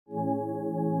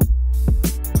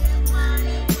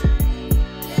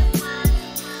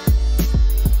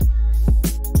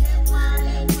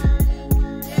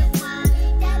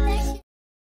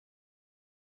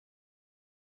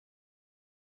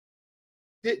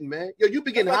Didn't, man. Yo, you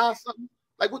be getting high or something?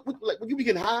 Like when you be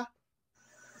getting high?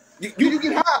 You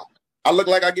get high. I look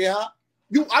like I get high?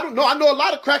 I don't know. I know a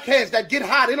lot of crackheads that get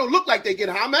high. They don't look like they get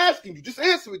high. I'm asking you. Just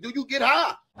answer it. Do you get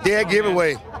high? Dead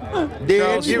giveaway.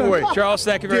 Dead giveaway. Charles,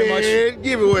 thank you very much. Dead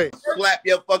giveaway. Slap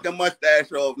your fucking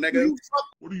mustache off, nigga.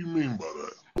 What do you mean by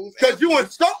that? Because you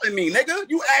insulting me, nigga.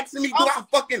 You asking me, do I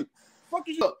fucking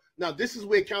Look, now this is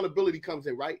where accountability comes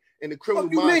in, right? And the criminal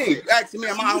mindset. What you mean? You asking me,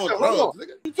 am I on drugs,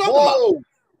 nigga? You talking about?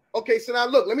 Okay, so now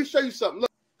look, let me show you something. Look,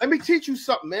 let me teach you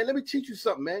something, man. Let me teach you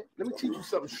something, man. Let me teach you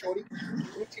something, shorty. Let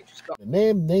me teach you something. The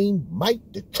man named Mike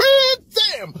the Trans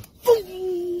Sam.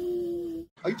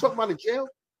 Are you talking about in jail?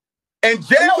 And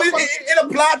jail, it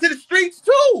applies to the streets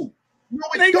too. No,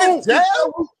 it don't.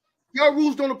 Jail? Your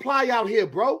rules don't apply out here,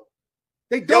 bro.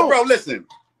 They don't. Yo, bro, listen.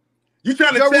 You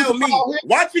trying to tell me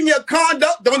watching your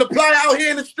conduct don't apply out here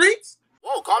in the streets?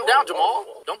 Whoa, calm down, Jamal.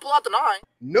 Don't pull out the 9.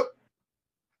 Nope.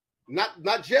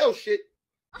 Not jail shit.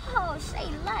 Oh, say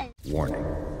less. Warning.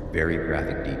 Very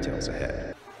graphic details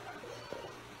ahead.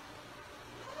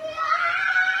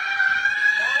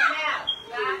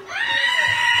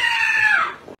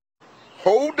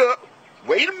 Hold up.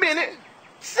 Wait a minute.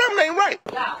 Something ain't right.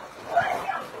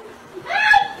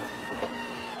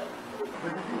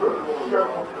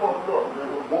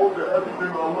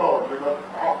 Everything I love, nigga.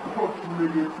 I'll put you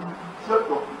nigga shut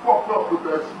the fuck up with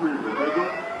that screaming, nigga.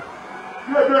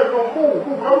 Yeah, don't move.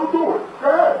 Let him do it. Go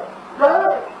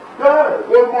ahead.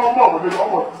 Where's my mama, nigga? I'm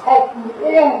gonna talk you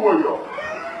all the way up.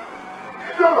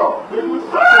 Shut up, nigga.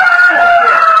 Shut the fuck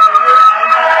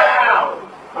up.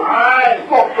 Alright.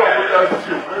 Fucked up with that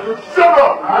shit, nigga. Shut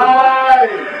up, nigga.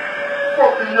 Alright.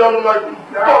 Fucking yelling like you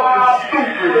fucking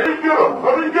stupid. Let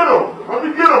me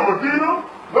get him, Medina.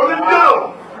 Let me get him.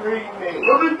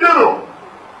 Let me get him.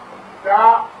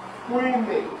 Stop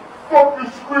screaming. Fucking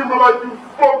screaming like you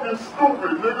fucking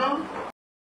stupid, nigga.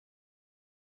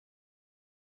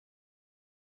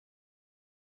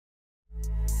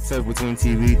 Sub Between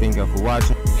TV, thank you for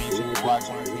watching.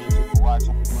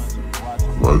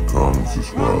 Like, comment,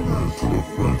 subscribe, man. Tell a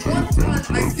friend, tell your family,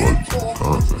 tell